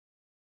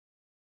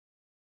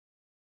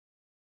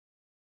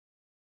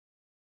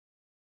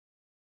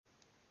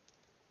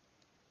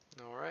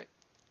All right.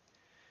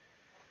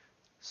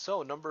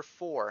 So number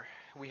 4,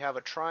 we have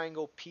a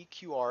triangle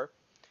PQR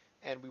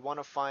and we want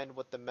to find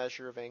what the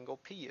measure of angle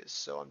P is.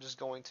 So I'm just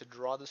going to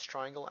draw this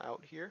triangle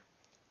out here,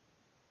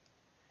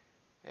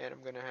 and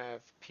I'm going to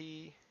have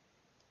P,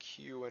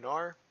 Q, and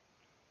R.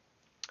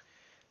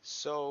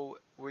 So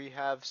um, we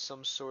have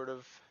some sort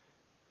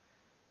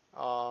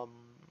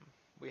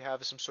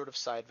of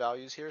side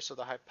values here. So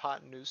the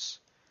hypotenuse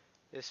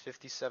is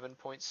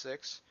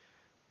 57.6.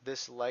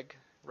 This leg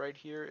right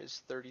here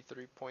is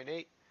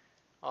 33.8.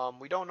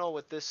 We don't know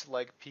what this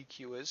leg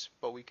PQ is,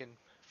 but we can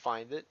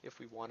find it if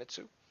we wanted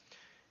to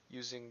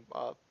using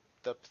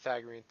the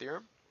Pythagorean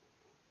theorem.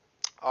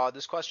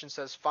 This question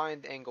says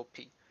find angle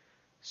P.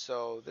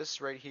 So this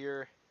right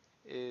here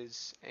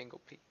is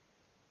angle P,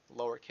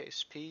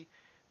 lowercase p,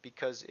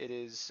 because it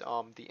is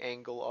the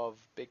angle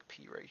of big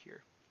P right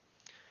here.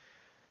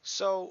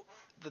 So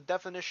the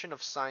definition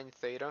of sine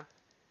theta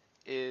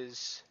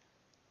is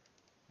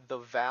the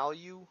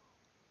value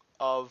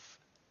of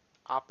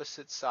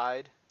opposite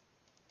side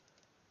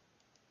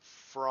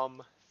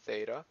from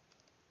theta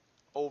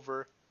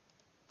over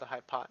the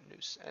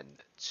hypotenuse. And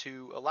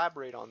to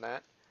elaborate on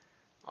that,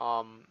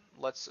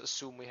 let's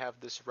assume we have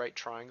this right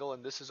triangle,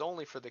 and this is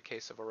only for the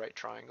case of a right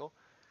triangle,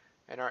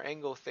 and our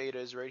angle theta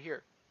is right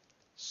here.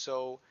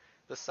 So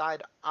the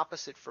side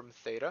opposite from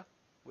theta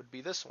would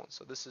be this one.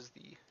 So this is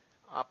the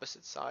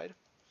opposite side.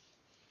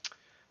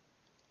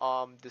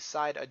 The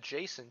side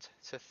adjacent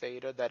to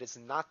theta that is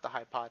not the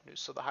hypotenuse.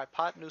 So the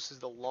hypotenuse is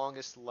the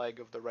longest leg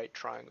of the right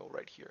triangle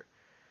right here.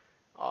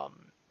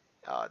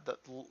 The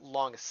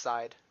longest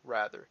side,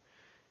 rather.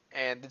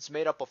 And it's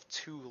made up of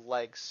two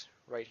legs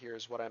right here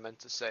is what I meant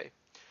to say.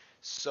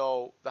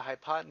 So the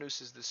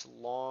hypotenuse is this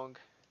long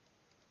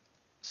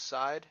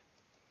side,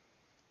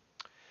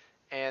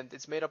 and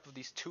it's made up of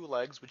these two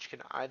legs, which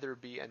can either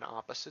be an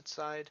opposite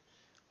side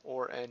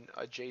or an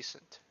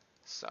adjacent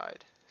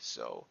side.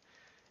 So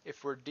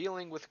if we're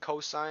dealing with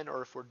cosine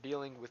or if we're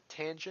dealing with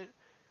tangent,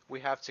 we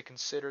have to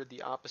consider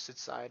the opposite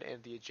side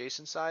and the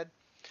adjacent side.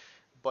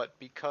 But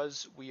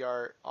because we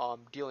are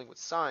dealing with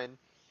sine,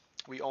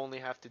 we only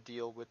have to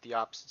deal with the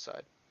opposite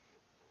side.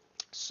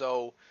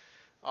 So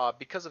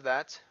because of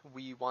that,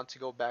 we want to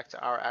go back to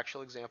our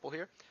actual example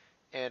here,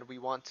 and we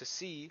want to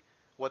see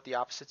what the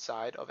opposite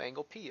side of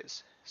angle P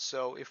is.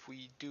 So if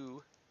we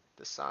do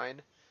the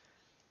sine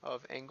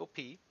of angle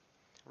P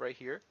right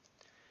here,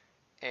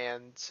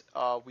 and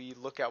we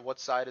look at what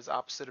side is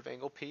opposite of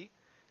angle P,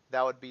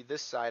 that would be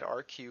this side,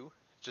 RQ,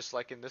 just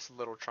like in this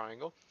little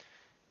triangle,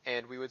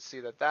 and we would see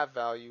that that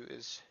value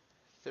is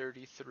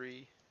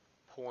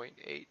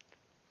 33.8.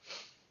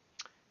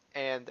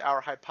 And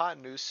our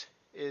hypotenuse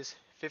is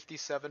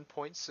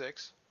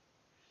 57.6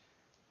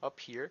 up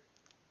here,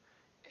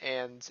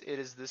 and it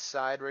is this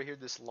side right here,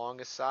 this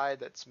longest side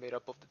that's made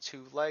up of the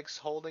two legs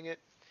holding it,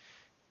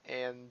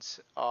 and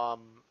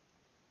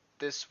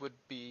this would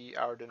be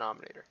our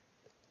denominator.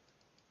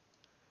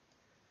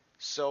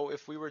 So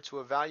if we were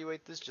to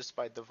evaluate this just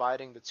by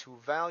dividing the two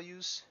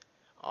values,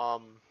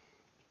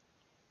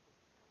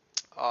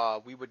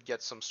 we would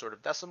get some sort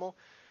of decimal.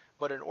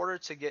 But in order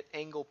to get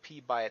angle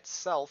P by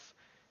itself,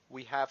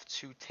 we have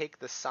to take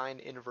the sine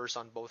inverse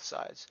on both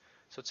sides.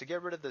 So to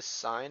get rid of this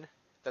sine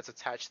that's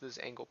attached to this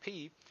angle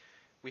P,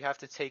 we have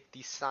to take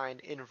the sine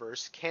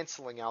inverse,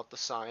 canceling out the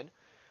sine,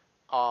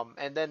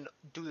 and then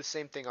do the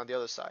same thing on the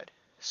other side.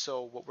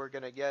 So what we're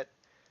going to get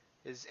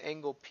is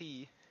angle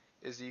P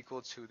is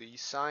equal to the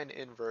sine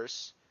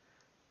inverse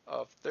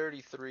of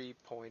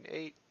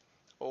 33.8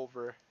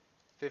 over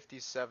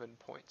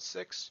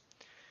 57.6.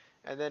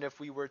 And then if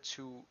we were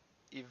to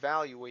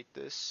evaluate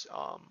this,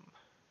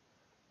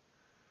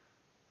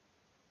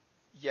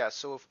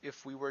 so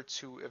if we were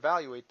to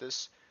evaluate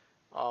this,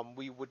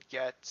 we would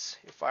get,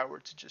 if I were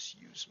to just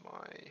use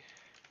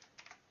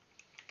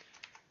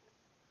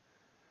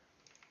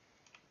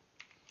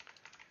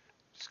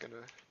just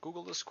gonna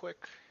Google this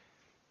quick.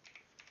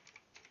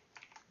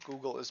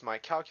 Google is my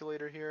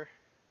calculator here,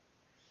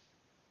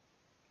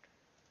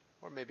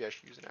 or maybe I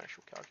should use an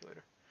actual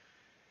calculator.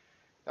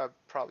 That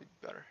would probably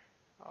be better.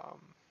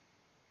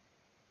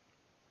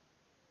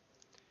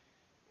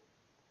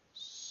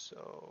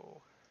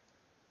 So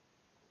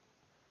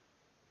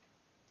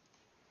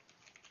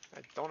I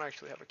don't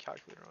actually have a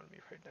calculator on me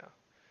right now.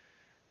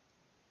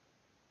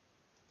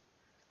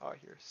 Oh,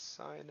 here,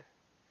 sine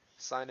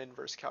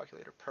inverse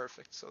calculator,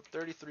 perfect. So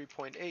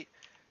 33.8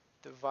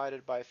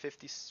 divided by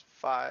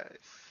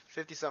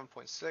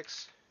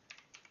 57.6.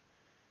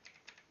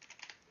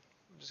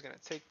 I'm just going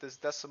to take this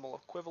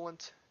decimal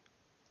equivalent.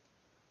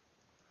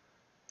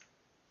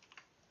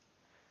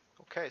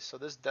 Okay, so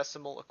this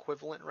decimal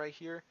equivalent right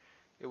here,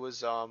 it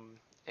was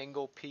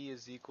angle P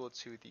is equal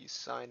to the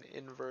sine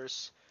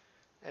inverse,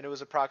 and it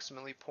was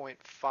approximately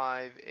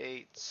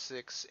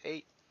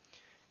 0.5868.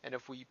 And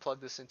if we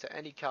plug this into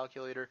any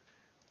calculator,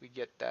 we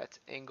get that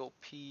angle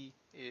P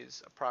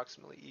is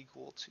approximately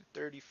equal to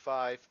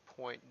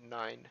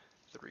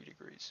 35.93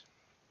 degrees.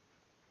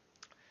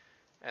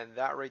 And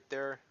that right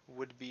there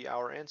would be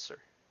our answer.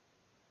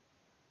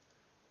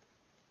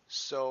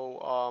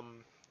 So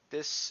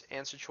this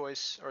answer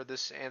choice, or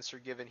this answer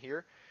given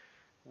here,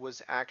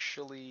 was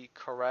actually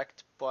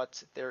correct,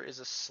 but there is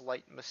a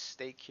slight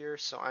mistake here.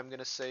 So I'm going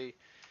to say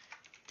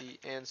the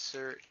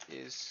answer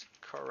is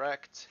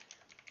correct,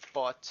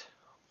 but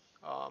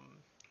um,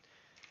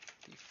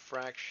 the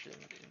fraction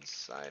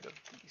inside of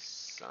the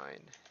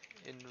sine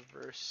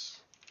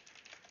inverse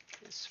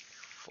is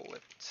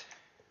flipped.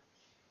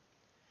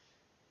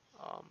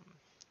 Um,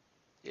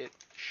 it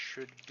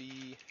should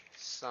be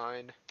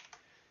sine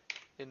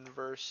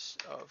inverse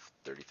of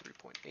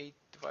 33.8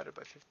 divided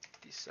by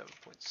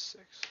 57.6.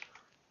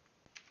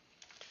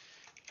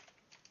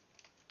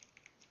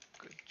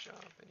 Good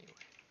job, anyway.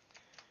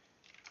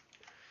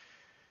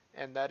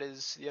 And that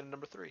is the end of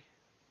number 3.